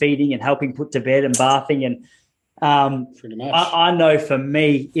nappies and feeding and helping put to bed and bathing. And pretty much. I know for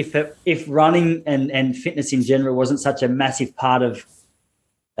me, if running and fitness in general wasn't such a massive part of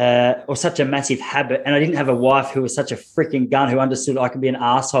or such a massive habit, and I didn't have a wife who was such a freaking gun who understood I can be an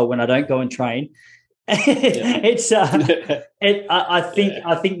asshole when I don't go and train, it's I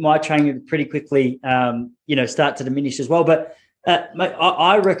think my training would pretty quickly start to diminish as well. But mate,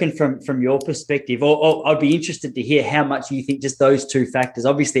 I reckon from your perspective, or I'd be interested to hear how much you think just those 2 factors.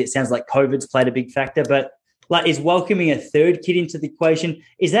 Obviously, it sounds like COVID's played a big factor, but like, is welcoming a third kid into the equation,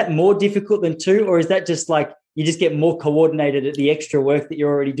 is that more difficult than 2, or is that just like you just get more coordinated at the extra work that you're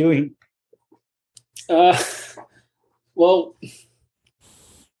already doing? Well,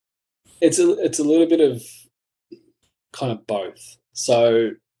 it's a little bit of kind of both.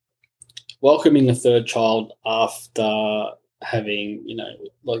 So welcoming a third child after having,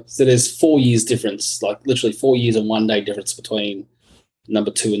 so there's 4 years difference, like literally 4 years and 1 day difference between number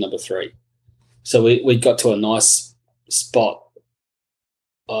 2 and number 3. So we got to a nice spot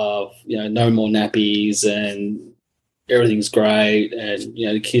of, no more nappies and everything's great. And,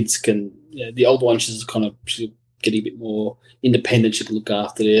 the kids can, the older one, she's kind of getting a bit more independent. She can look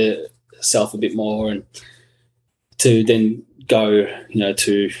after herself a bit more, and to then go,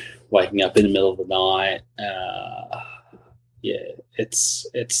 to waking up in the middle of the night.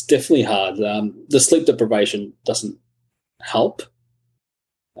 It's definitely hard. The sleep deprivation doesn't help.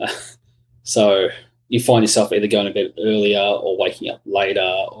 So you find yourself either going to bed earlier or waking up later,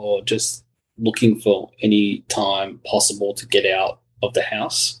 or just looking for any time possible to get out of the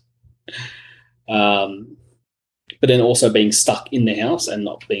house. But then also being stuck in the house and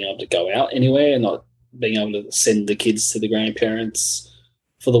not being able to go out anywhere, and not being able to send the kids to the grandparents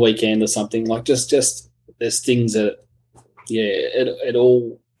for the weekend or something. Like just there's things that, it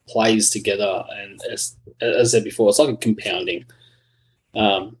all plays together. And as I said before, it's like a compounding.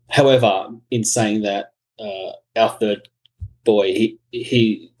 However, in saying that, our third boy,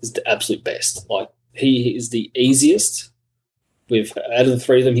 he is the absolute best. Like, he is the easiest. Out of the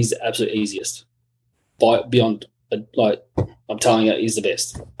 3 of them, he's the absolute easiest. Beyond, like, I'm telling you, he's the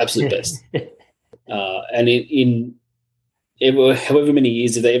best, absolute best. And in however many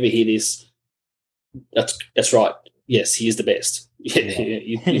years, if they ever hear this, that's right. Yes, he is the best.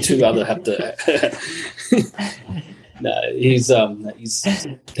 You 2 other have to. No, he's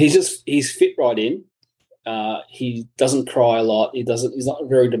fit right in. He doesn't cry a lot. He's not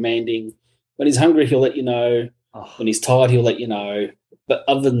very demanding. When he's hungry, he'll let you know. When he's tired, he'll let you know. But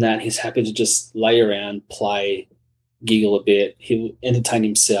other than that, he's happy to just lay around, play, giggle a bit. He'll entertain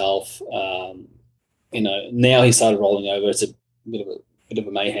himself. Now he started rolling over. It's a bit of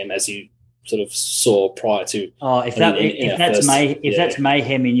a mayhem, as you sort of saw prior to. Oh, if that's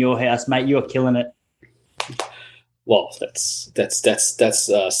mayhem in your house, mate, you're killing it. Well, that's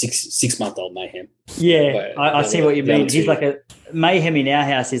 6-month-old mayhem. Yeah, I see what you mean. He's like a mayhem in our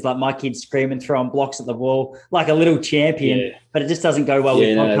house. Is like my kids screaming, throwing blocks at the wall, like a little champion. But it just doesn't go well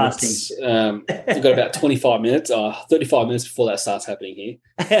with podcasting. We've got about 35 minutes before that starts happening here.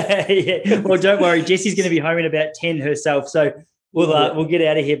 Yeah. Well, don't worry. Jessie's going to be home in about 10 herself, so we'll get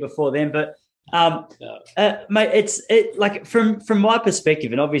out of here before then. But mate, it's like from my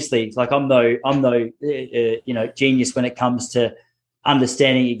perspective, and obviously, like I'm no genius when it comes to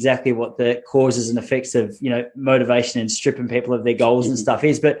understanding exactly what the causes and effects of motivation and stripping people of their goals and stuff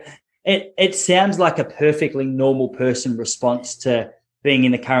is. But it sounds like a perfectly normal person response to being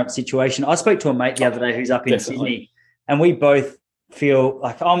in the current situation. I spoke to a mate the other day who's up in Sydney, and we both feel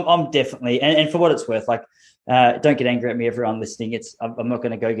like I'm definitely, and for what it's worth, like, don't get angry at me, everyone listening. I'm not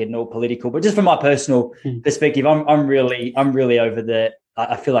going to go getting all political, but just from my personal perspective, I'm really over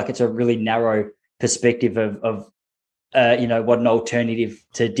I feel like it's a really narrow perspective of what an alternative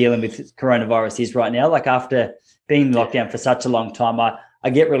to dealing with coronavirus is right now. Like, after being in lockdown for such a long time, I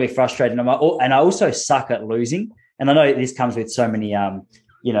get really frustrated, and I also suck at losing. And I know this comes with so many,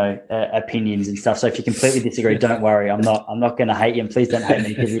 opinions and stuff. So if you completely disagree, don't worry. I'm not going to hate you, and please don't hate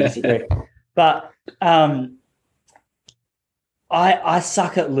me because you disagree. But I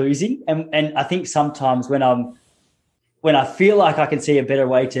suck at losing, and I think sometimes when I feel like I can see a better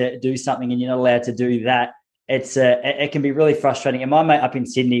way to do something, and you're not allowed to do that, it can be really frustrating. And my mate up in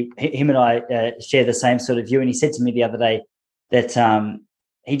Sydney, him and I share the same sort of view, and he said to me the other day that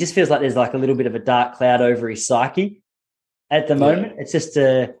he just feels like there's like a little bit of a dark cloud over his psyche at the moment. It's just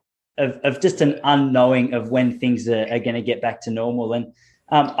just an unknowing of when things are going to get back to normal. And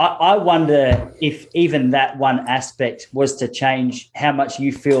I wonder if even that one aspect was to change, how much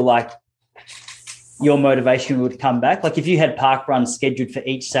you feel like your motivation would come back. Like, if you had park runs scheduled for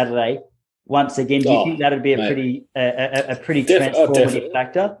each Saturday, once again, do you think that would be a pretty transformative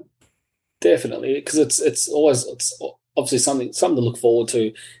factor? Definitely, because it's obviously something to look forward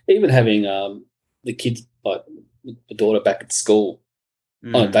to. Even having the kids, like the daughter, back at school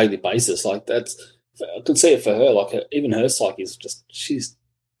on a daily basis, like I could see it for her. Like, even her psyche is she's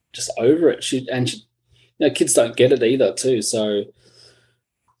just over it. Kids don't get it either, too. So,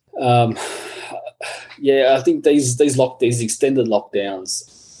 I think these extended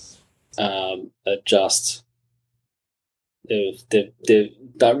lockdowns are just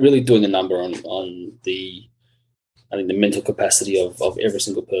they're really doing a number on the mental capacity of every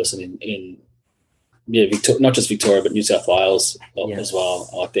single person in not just Victoria but New South Wales as well.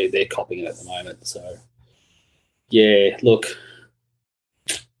 Like, they're copying it at the moment. So look,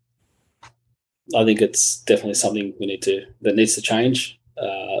 I think it's definitely something that needs to change.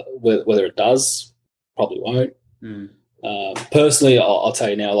 Whether it does, probably won't. Personally, I'll tell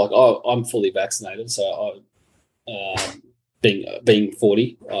you now. Like, I'm fully vaccinated, so being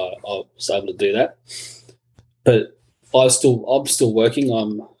 40, I was able to do that. But I'm still working.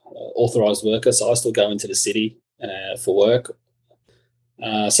 I'm an authorised worker, so I still go into the city for work.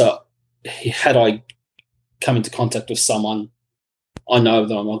 So had I come into contact with someone, I know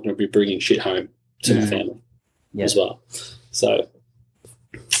that I'm not going to be bringing shit home to my family as well. So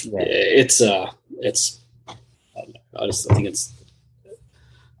it's I think it's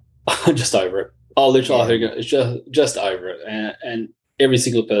I'm just over it. I think it's just over it, and every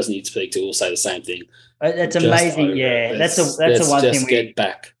single person you speak to will say the same thing. That's amazing. That's a one thing we get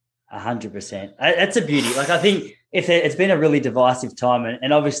back. 100%. That's a beauty. Like, I think it's been a really divisive time,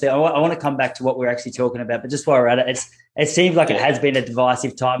 and obviously I want to come back to what we're actually talking about, but just while we're at it, it seems like it has been a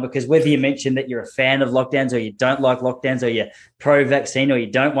divisive time, because whether you mention that you're a fan of lockdowns or you don't like lockdowns, or you're pro-vaccine or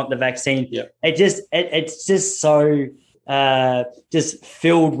you don't want the vaccine, it's just so just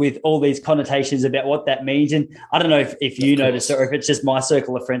filled with all these connotations about what that means. And I don't know if you notice, or if it's just my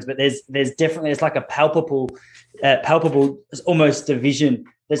circle of friends, but there's definitely, it's like a palpable almost division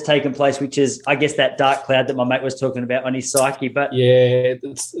that's taken place, which is, I guess, that dark cloud that my mate was talking about on his psyche. But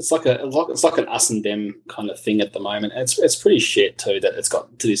it's like an us and them kind of thing at the moment. It's pretty shit too that it's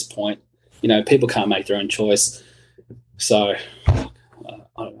got to this point. People can't make their own choice. So I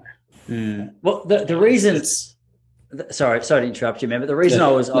don't know. Well, the reason. Sorry to interrupt you, man. But the reason I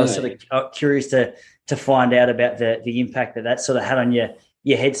was sort of curious to find out about the impact that sort of had on your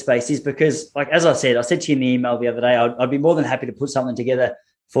headspace is because, like, as I said to you in the email the other day, I'd be more than happy to put something together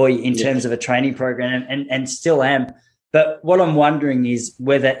for you in terms of a training program, and still am. But what I'm wondering is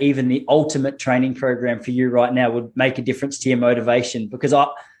whether even the ultimate training program for you right now would make a difference to your motivation, because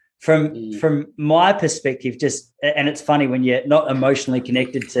from my perspective, and it's funny when you're not emotionally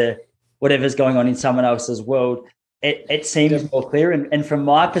connected to whatever's going on in someone else's world, it seems more clear. And from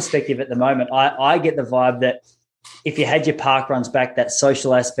my perspective at the moment, I get the vibe that if you had your park runs back, that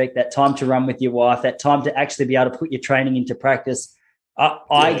social aspect, that time to run with your wife, that time to actually be able to put your training into practice,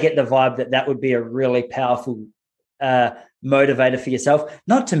 I get the vibe that would be a really powerful motivator for yourself.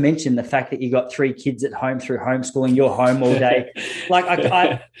 Not to mention the fact that you got 3 kids at home through homeschooling. You're home all day.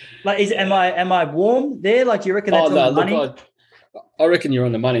 Am I warm there? Like, do you reckon that's on the money? Look, I reckon you're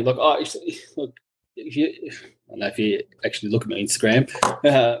on the money. Look, if you, I don't know if you actually look at my Instagram,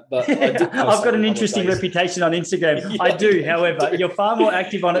 but I've got an interesting reputation on Instagram. I do, however. You're far more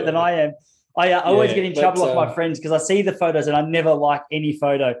active on it than I am. I always get in trouble off my friends because I see the photos and I never like any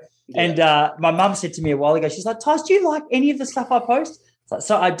photo. Yeah. And my mum said to me a while ago, she's like, "Tyce, do you like any of the stuff I post?"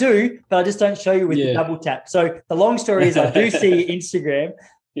 So I do, but I just don't show you with the double tap. So the long story is I do see your Instagram,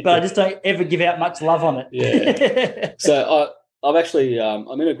 but I just don't ever give out much love on it. Yeah. So I'm actually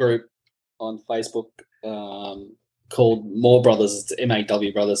I'm in a group on Facebook called More Brothers. It's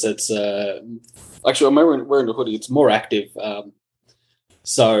MAW Brothers. It's actually I'm wearing the hoodie. It's more active.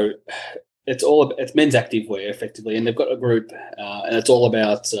 So it's men's active wear effectively, and they've got a group, and it's all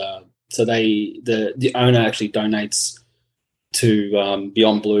about. So the owner actually donates to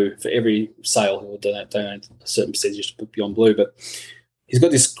Beyond Blue for every sale. He'll donate a certain percentage to Beyond Blue, but he's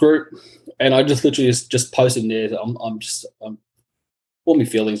got this group, and I just literally just posted in there. I'm all my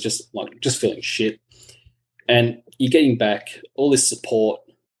feelings just feeling shit, and you're getting back all this support,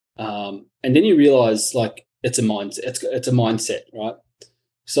 and then you realize like it's a mindset. It's a mindset, right?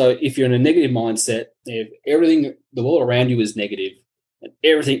 So if you're in a negative mindset, if everything, the world around you is negative, and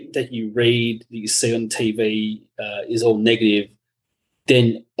everything that you read, that you see on TV is all negative,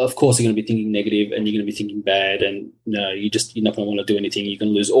 then of course you're going to be thinking negative, and you're going to be thinking bad, and you're not going to want to do anything. You're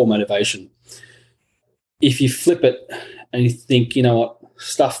going to lose all motivation. If you flip it and you think, you know what,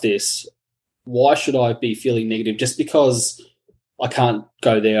 stuff this. Why should I be feeling negative just because I can't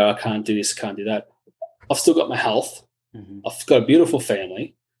go there, I can't do this, I can't do that? I've still got my health. Mm-hmm. I've got a beautiful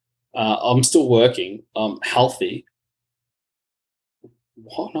family. I'm still working. I'm healthy.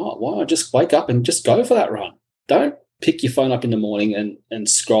 Why not? Why not just wake up and just go for that run? Don't pick your phone up in the morning and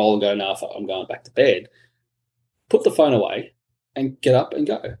scroll and go, no, I'm going back to bed. Put the phone away and get up and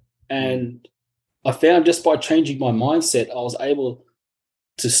go. And I found just by changing my mindset, I was able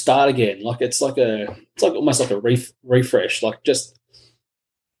to start again. Like it's almost like a refresh. Like just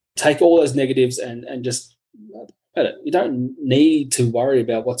take all those negatives and just you don't need to worry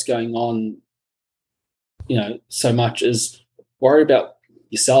about what's going on, so much as worry about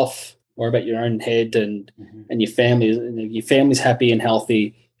yourself, worry about your own head and your family. Your family's happy and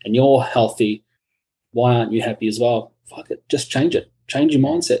healthy, and you're healthy. Why aren't you happy as well? Fuck it, just change it. Change your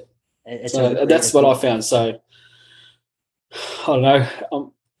mindset. That's what I found. So I don't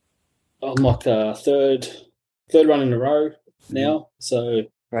know. I'm like third run in a row now. So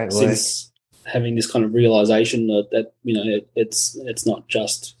since having this kind of realization that it's not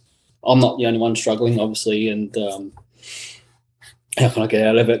just I'm not the only one struggling, obviously, and how can I get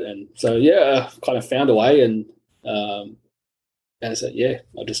out of it? And so I kind of found a way, and I said,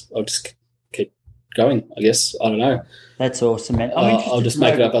 I'll just keep going. I guess I don't know. That's awesome, man. I'll just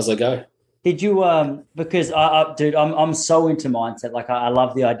make it up as I go. Did you because dude, I'm so into mindset. Like I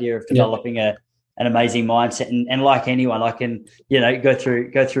love the idea of developing an amazing mindset, and like anyone, I can go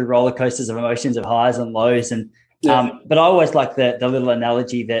through roller coasters of emotions, of highs and lows, and but I always like the little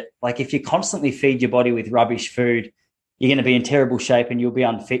analogy that like if you constantly feed your body with rubbish food, you're going to be in terrible shape and you'll be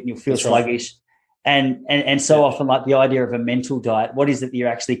unfit and you'll feel sluggish. Right. And so often, like the idea of a mental diet, what is it that you're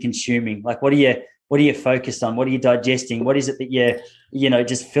actually consuming? Like what are you focused on? What are you digesting? What is it that you're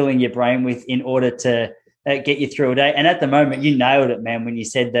just filling your brain with in order to get you through a day? And at the moment, you nailed it, man, when you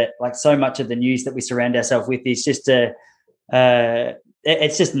said that like so much of the news that we surround ourselves with is just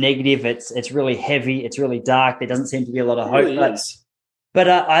it's just negative. It's really heavy. It's really dark. There doesn't seem to be a lot of hope. Really but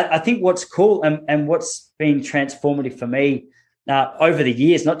I think what's cool and what's been transformative for me over the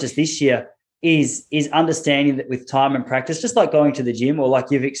years, not just this year, is understanding that with time and practice, just like going to the gym or like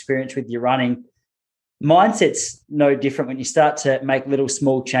you've experienced with your running, mindset's no different when you start to make little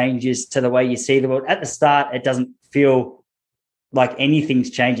small changes to the way you see the world. At the start, it doesn't feel like anything's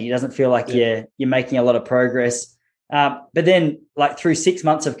changing. It doesn't feel like you're making a lot of progress. But then like through 6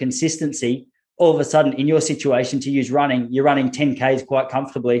 months of consistency, all of a sudden in your situation, to use running, you're running 10Ks quite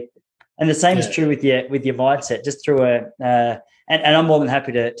comfortably. And the same is true with your mindset, just through and I'm more than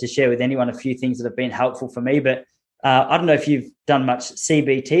happy to share with anyone a few things that have been helpful for me. But I don't know if you've done much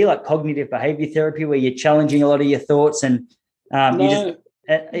CBT, like cognitive behavior therapy, where you're challenging a lot of your thoughts and I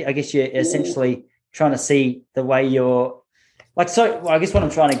guess you're essentially trying to see the way you're like. So I guess what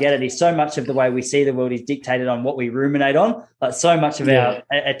I'm trying to get at is so much of the way we see the world is dictated on what we ruminate on. Like so much of our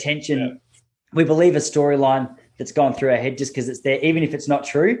attention, we believe a storyline that's gone through our head just because it's there, even if it's not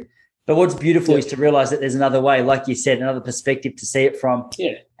true. But what's beautiful is to realize that there's another way, like you said, another perspective to see it from.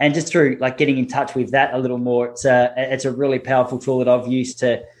 Yeah. And just through like getting in touch with that a little more, it's a really powerful tool that I've used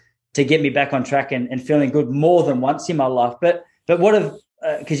to get me back on track and feeling good more than once in my life. But what have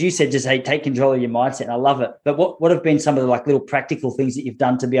because you said just take control of your mindset, and I love it. But what have been some of the like little practical things that you've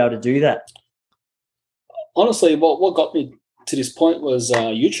done to be able to do that? Honestly, what got me to this point was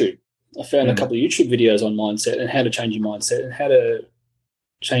YouTube. I found a couple of YouTube videos on mindset and how to change your mindset and how to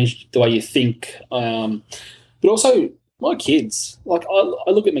change the way you think. But also my kids. Like I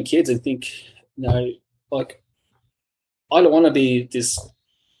look at my kids and think, like I don't want to be this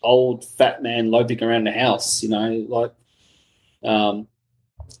old fat man loping around the house, like I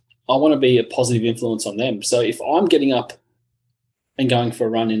want to be a positive influence on them. So if I'm getting up and going for a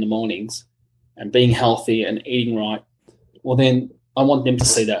run in the mornings and being healthy and eating right, well, then I want them to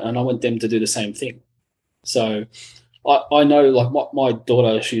see that, and I want them to do the same thing. So I know, like my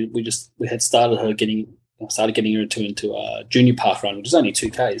daughter, we had started getting her into a junior path run, which is only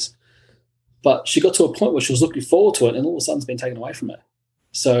 2Ks. But she got to a point where she was looking forward to it, and all of a sudden it's been taken away from her.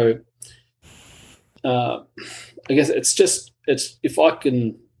 So I guess it's if I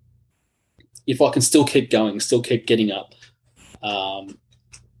can still keep going, still keep getting up,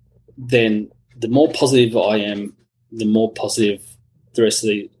 then the more positive I am, the more positive the rest of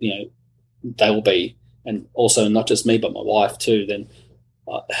they will be, and also not just me but my wife too. Then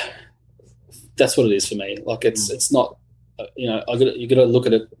that's what it is for me. Like it's not. You got to look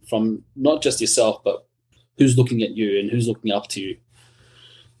at it from not just yourself, but who's looking at you and who's looking up to you.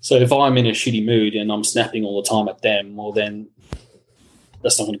 So if I'm in a shitty mood and I'm snapping all the time at them, well, then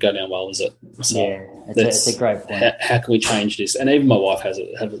that's not going to go down well, is it? So yeah, it's a great point. How can we change this? And even my wife has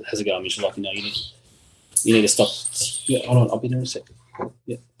a go at me. She's like, you need to stop. Yeah, hold on, I'll be there in a second.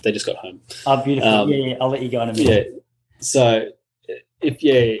 Yeah, they just got home. Oh, beautiful. Yeah, I'll let you go in a minute. Yeah. So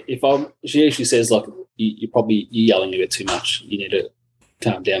she actually says, like, you're yelling a bit too much. You need to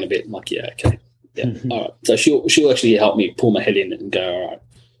calm down a bit. I'm like, yeah, okay. Yeah. All right. So she'll actually help me pull my head in and go, all right,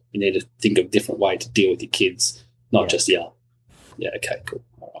 you need to think of a different way to deal with your kids, not just yell. Yeah, okay, cool.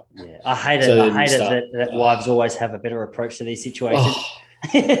 All right. Yeah. I hate it that wives always have a better approach to these situations.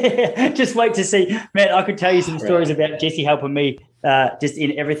 Just wait to see. Man, I could tell you some stories about Jessie helping me just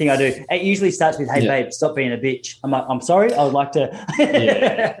in everything I do. It usually starts with, hey, babe, stop being a bitch. I'm like, I'm sorry, I would like to.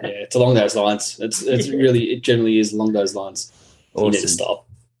 yeah, it's along those lines. It generally is along those lines. Awesome. You need to stop.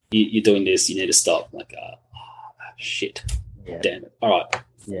 You're doing this, you need to stop. Like, shit. Yeah. Damn it. All right.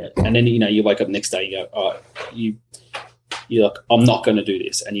 Yeah. And then, you wake up next day, you go, all right, you're like, I'm not going to do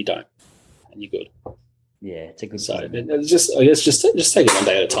this, and you don't. And you're good. Yeah, it's a good. So it's just take it one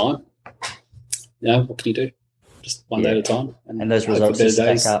day at a time. What can you do? Just one day at a time, and those results just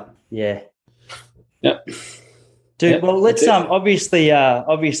stack up. Yeah. Yep. Dude, well, let's obviously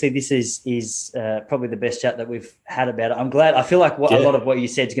this is probably the best chat that we've had about it. I'm glad. I feel like a lot of what you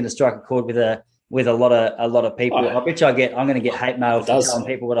said is going to strike a chord with a lot of people. I bet you I'm going to get hate mail from telling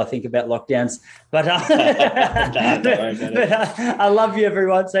people what I think about lockdowns. But I love you,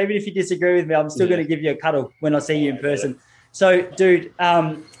 everyone. So even if you disagree with me, I'm still going to give you a cuddle when I see you in person. So, dude,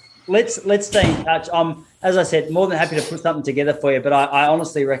 let's stay in touch. I'm, as I said, more than happy to put something together for you. But I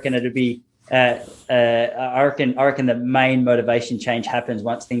honestly reckon it'd be. I reckon the main motivation change happens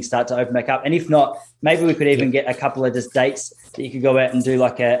once things start to open back up. And if not, maybe we could even get a couple of just dates that you could go out and do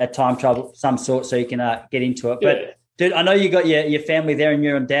like a time trial of some sort so you can get into it. But dude, I know you got your family there and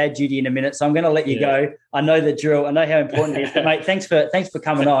you're on dad duty in a minute, so I'm going to let you go. I know the drill. I know how important it is. But mate, thanks for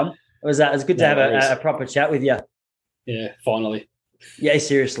coming on. It was good to have a proper chat with you. Yeah, finally. Yeah,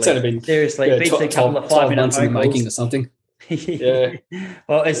 seriously. Seriously, beats a couple of 5 minute months in the making or something. Yeah.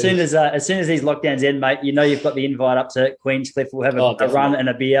 Well, as soon as these lockdowns end, mate, you've got the invite up to Queenscliff. We'll have a run and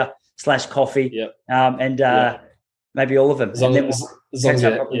a beer / coffee. Yep. Maybe all of them. As long as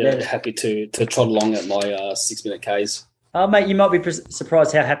you're happy to trot along at my 6 minute Ks. Oh, mate, you might be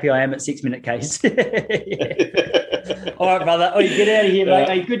surprised how happy I am at 6 minute Ks. All right, brother. Oh, you get out of here, mate.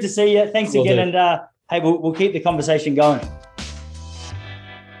 Hey, good to see you. Thanks again, and hey, we'll keep the conversation going.